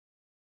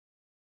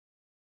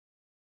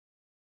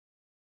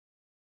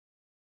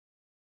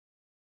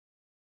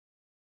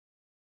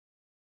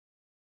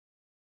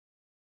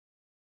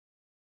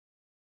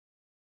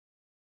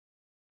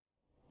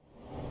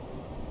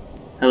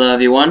Hello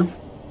everyone,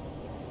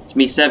 it's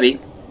me Sebi,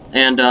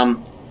 and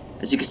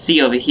as you can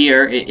see over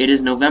here, it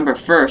is November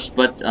 1st,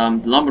 but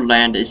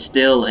Lumberland is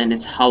still in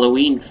its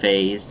Halloween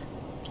phase.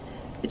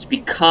 It's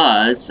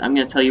because, I'm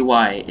going to tell you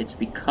why, it's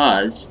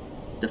because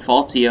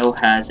Defaultio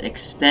has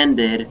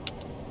extended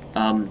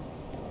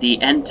the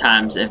End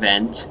Times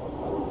event,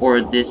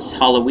 or this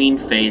Halloween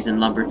phase in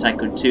Lumber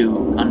Tycoon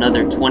 2,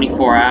 another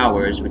 24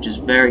 hours, which is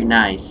very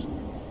nice.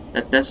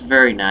 That's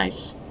very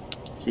nice.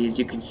 See, as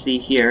you can see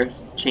here,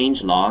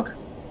 changelog.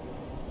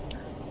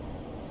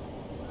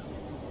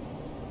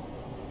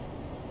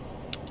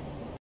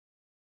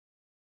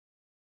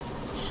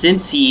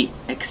 Since he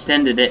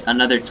extended it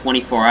another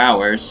 24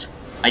 hours,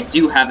 I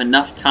do have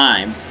enough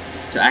time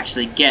to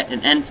actually get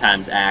an End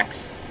Times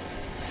axe.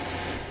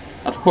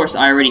 Of course,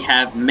 I already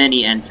have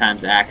many End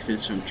Times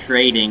axes from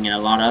trading and a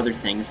lot of other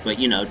things, but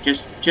you know,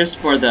 just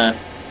for the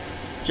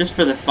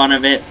fun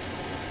of it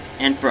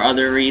and for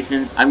other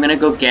reasons, I'm gonna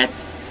go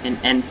get an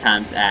End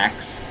Times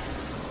axe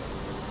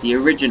the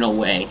original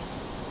way,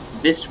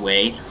 this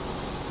way,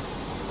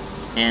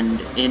 and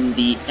in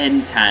the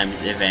End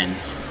Times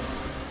event.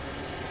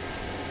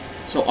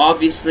 So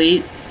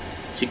obviously,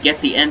 to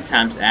get the End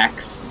Times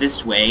axe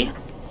this way,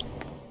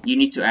 you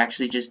need to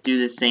actually just do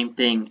the same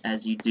thing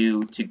as you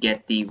do to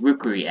get the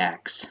Rukiry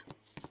Axe.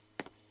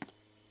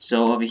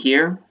 So over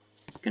here,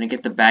 I'm gonna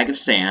get the bag of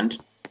sand.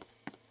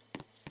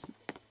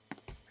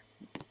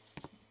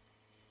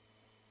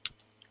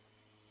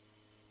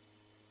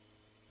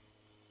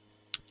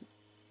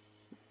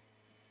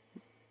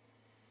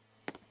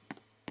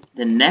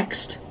 Then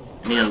next,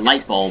 I need a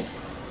light bulb.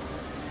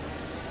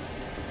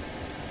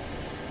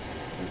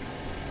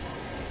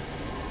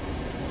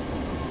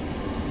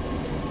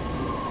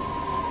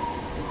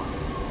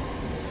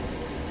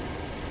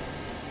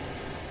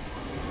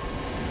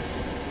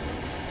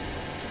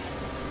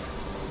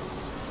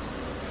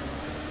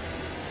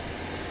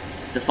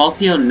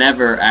 Defaultio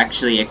never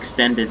actually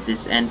extended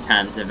this End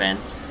Times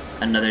event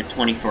another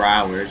 24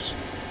 hours.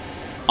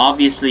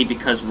 Obviously,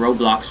 because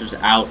Roblox was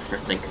out for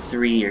like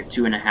 3 or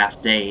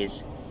 2.5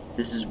 days,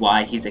 this is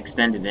why he's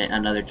extended it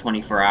another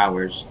 24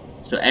 hours,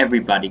 so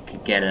everybody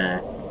could get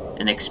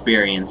an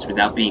experience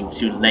without being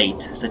too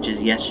late, such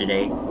as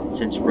yesterday,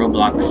 since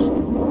Roblox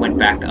went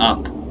back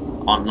up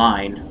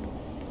online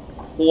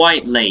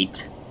quite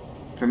late.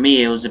 For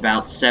me, it was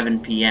about 7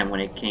 PM when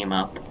it came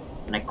up,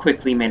 and I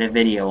quickly made a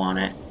video on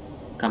it,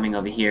 coming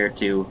over here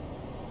to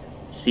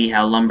see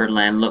how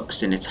Lumberland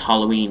looks in its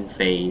Halloween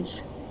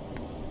phase.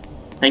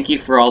 Thank you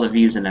for all the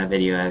views in that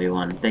video,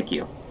 everyone. Thank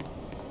you.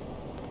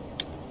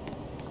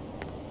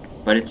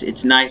 But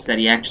it's nice that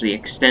he actually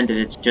extended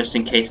it just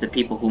in case the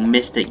people who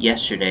missed it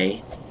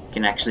yesterday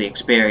can actually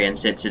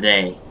experience it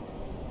today.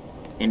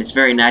 And it's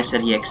very nice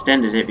that he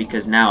extended it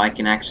because now I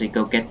can actually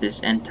go get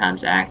this End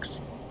Times axe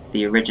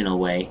the original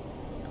way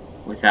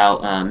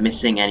without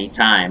missing any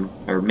time,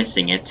 or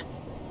missing it,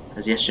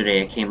 because yesterday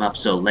it came up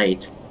so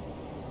late.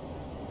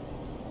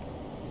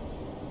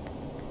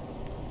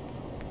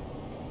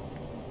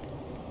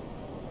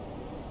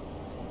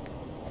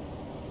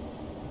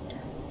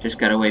 Just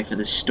gotta wait for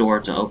the store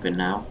to open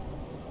now.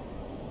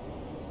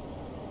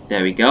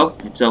 There we go,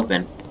 it's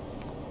open.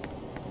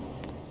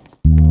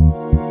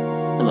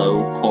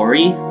 Hello,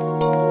 Corey.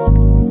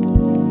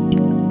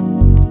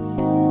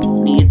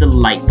 Need the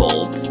light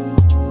bulb.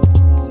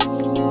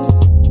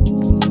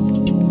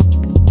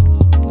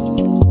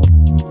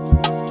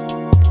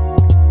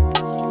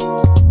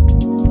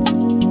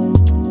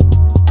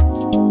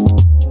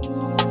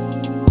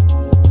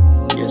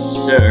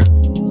 Yes, sir.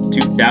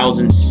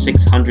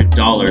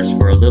 $2,600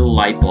 for a little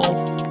light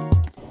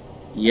bulb.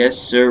 Yes,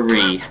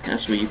 sirree.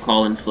 That's what you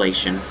call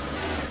inflation.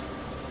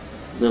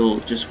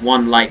 Just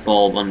one light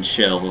bulb on the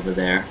shelf over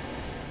there.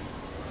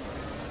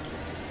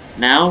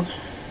 Now,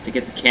 to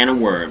get the can of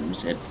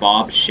worms at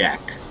Bob's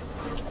Shack.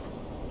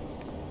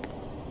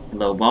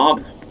 Hello,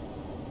 Bob.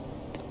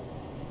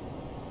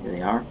 Here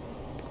they are.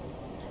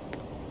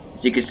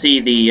 As you can see,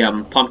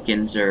 the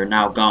pumpkins are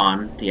now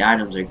gone. The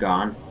items are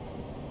gone.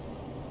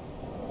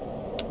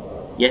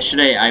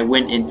 Yesterday I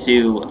went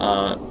into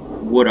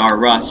Wood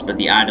R Us, but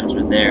the items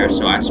were there,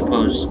 so I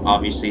suppose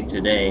obviously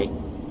today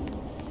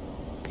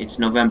it's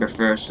November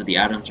 1st, so the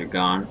items are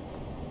gone.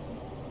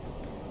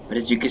 But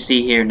as you can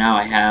see here, now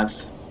I have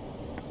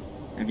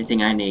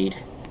everything I need.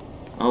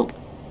 Oh,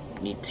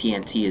 I need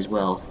TNT as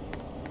well.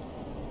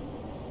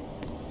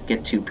 Let's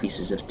get 2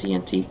 pieces of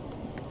TNT.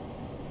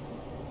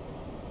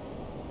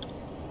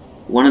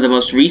 One of the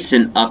most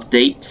recent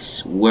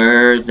updates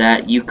were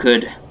that you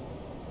could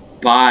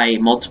buy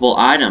multiple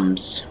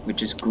items,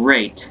 which is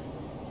great.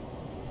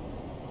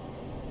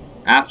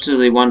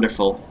 Absolutely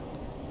wonderful.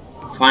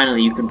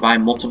 Finally, you can buy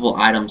multiple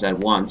items at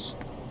once.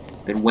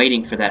 Been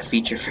waiting for that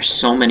feature for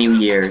so many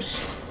years.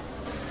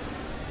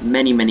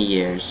 Many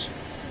years.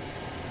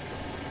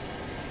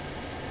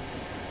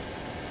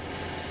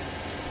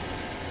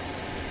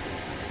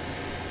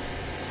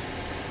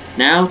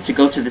 Now to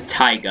go to the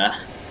taiga.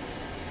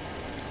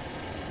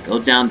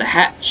 Go down the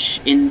hatch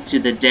into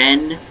the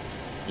den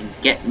and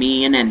get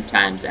me an End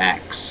Times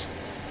axe.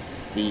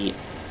 The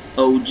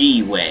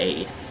OG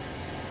way.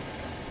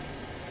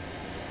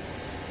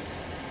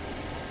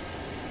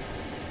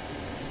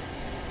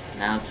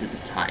 Now to the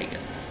taiga.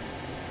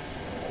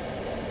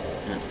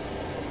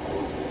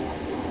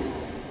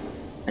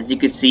 As you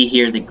can see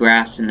here, the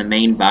grass in the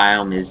main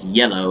biome is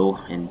yellow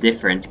and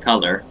different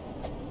color,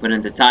 but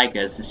in the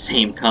taiga it's the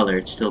same color.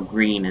 It's still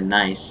green and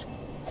nice.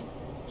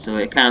 So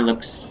it kind of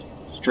looks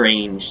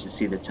strange to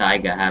see the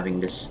taiga having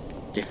this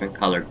different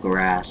colored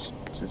grass,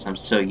 since I'm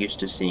so used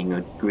to seeing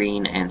it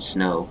green and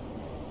snow.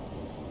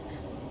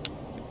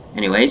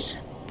 Anyways,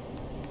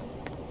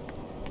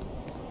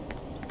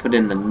 put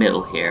in the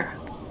middle here.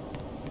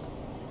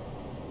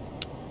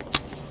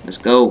 Let's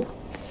go.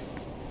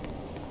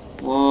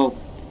 Whoa.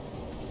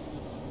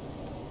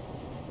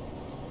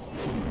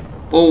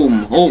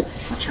 Boom. Oh,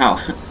 watch out.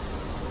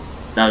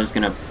 Thought I was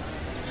gonna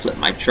flip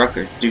my truck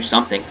or do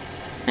something.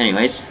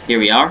 Anyways, here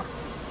we are.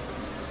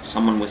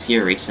 Someone was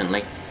here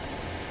recently.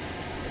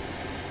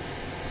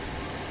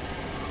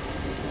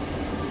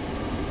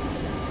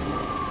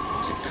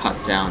 It's a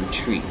cut down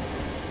tree.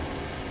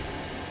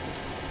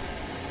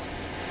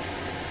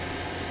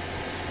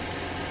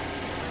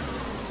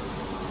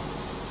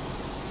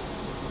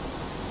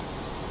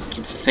 You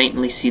can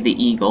faintly see the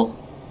eagle.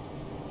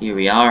 Here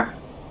we are.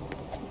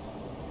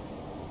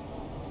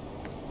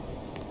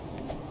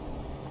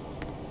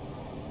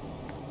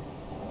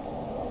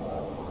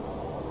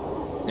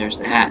 There's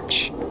the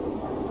hatch.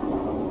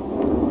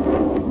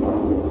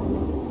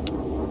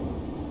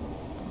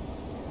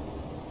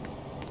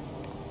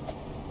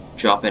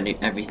 Drop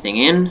everything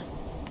in.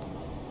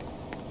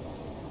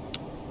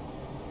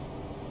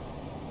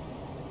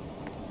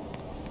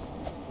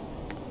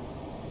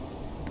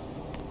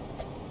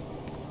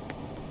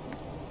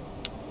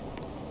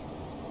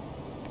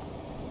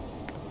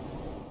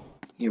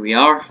 Here we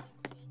are.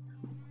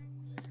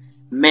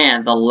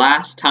 Man, the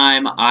last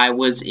time I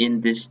was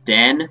in this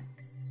den,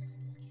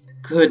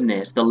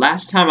 goodness, the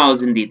last time I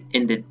was in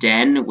the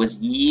den was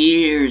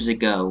years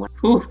ago.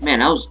 Whew, man,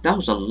 that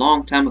was a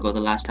long time ago. The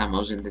last time I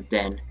was in the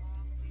den,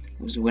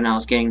 it was when I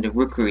was getting the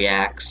Rukiry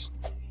Axe.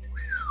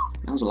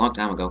 That was a long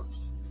time ago.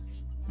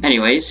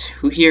 Anyways,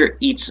 who here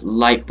eats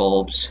light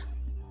bulbs?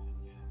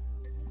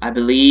 I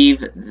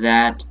believe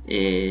that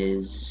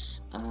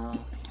is.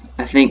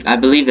 I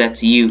believe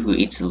that's you who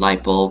eats the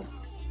light bulb.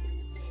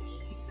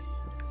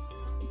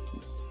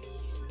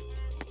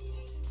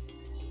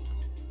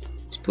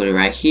 Put it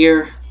right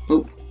here.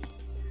 Oop.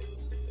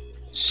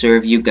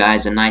 Serve you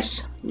guys a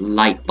nice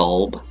light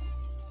bulb.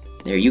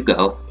 There you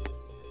go.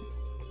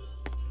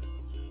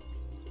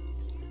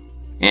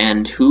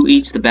 And who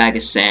eats the bag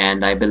of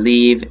sand? I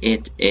believe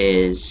it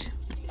is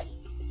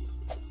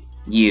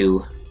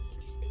you.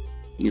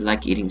 You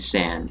like eating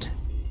sand.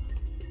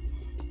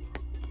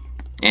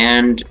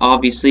 And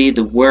obviously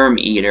the worm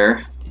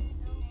eater,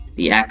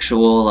 the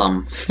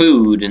actual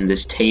food in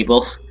this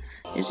table,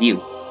 is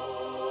you.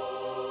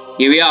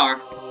 Here we are.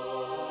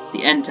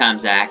 The end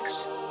times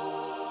axe.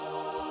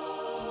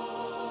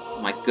 Oh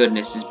my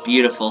goodness, it's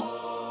beautiful.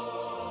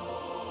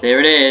 There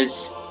it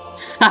is.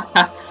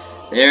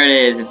 There it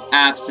is. It's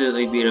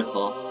absolutely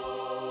beautiful.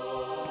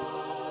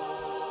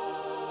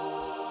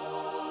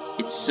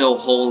 It's so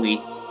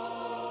holy.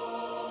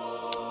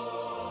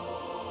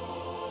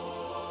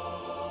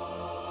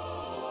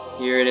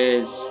 Here it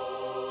is.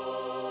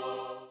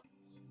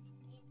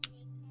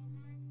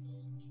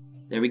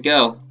 There we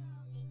go.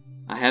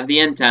 I have the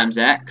end times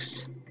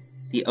axe.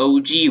 The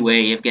OG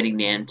way of getting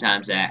the end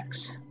times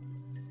axe.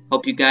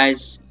 Hope you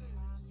guys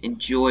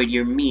enjoyed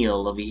your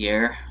meal over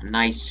here. A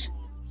nice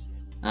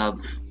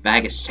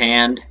bag of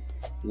sand,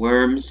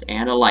 worms,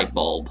 and a light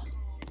bulb.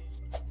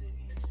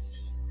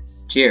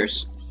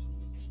 Cheers.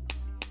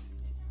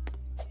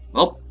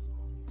 Well,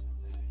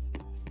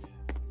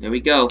 there we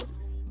go.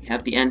 We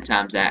have the end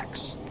times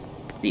axe.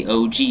 The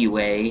OG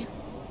way.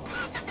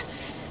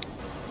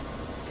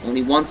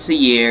 Only once a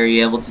year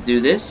you're able to do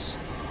this.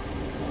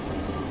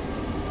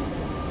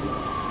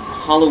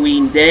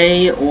 Halloween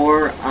Day,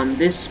 or on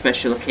this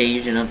special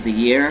occasion of the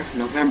year,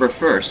 November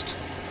 1st.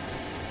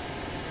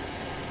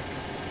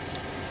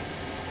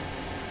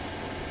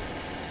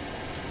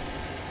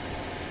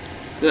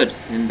 Good,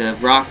 and the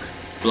rock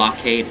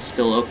blockade is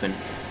still open.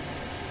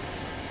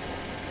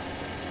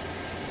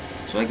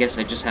 So I guess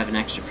I just have an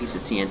extra piece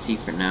of TNT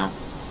for now.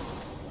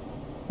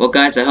 Well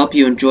guys, I hope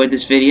you enjoyed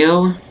this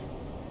video.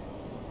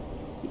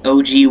 The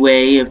OG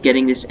way of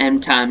getting this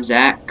end times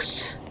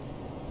axe.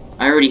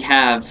 I already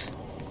have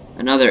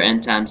another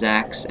end times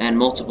axe and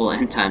multiple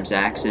end times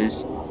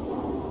axes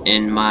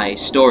in my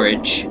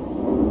storage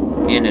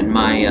and in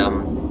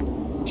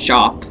my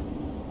shop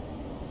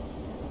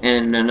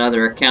and in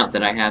another account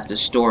that I have to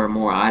store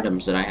more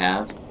items that I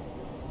have.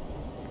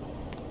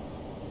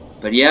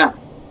 But yeah,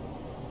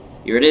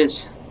 here it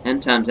is,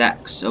 end times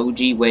axe,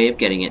 OG way of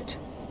getting it.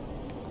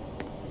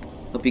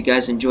 Hope you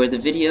guys enjoyed the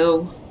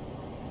video.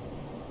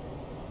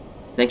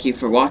 Thank you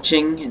for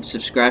watching and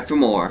subscribe for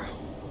more.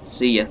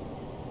 See ya.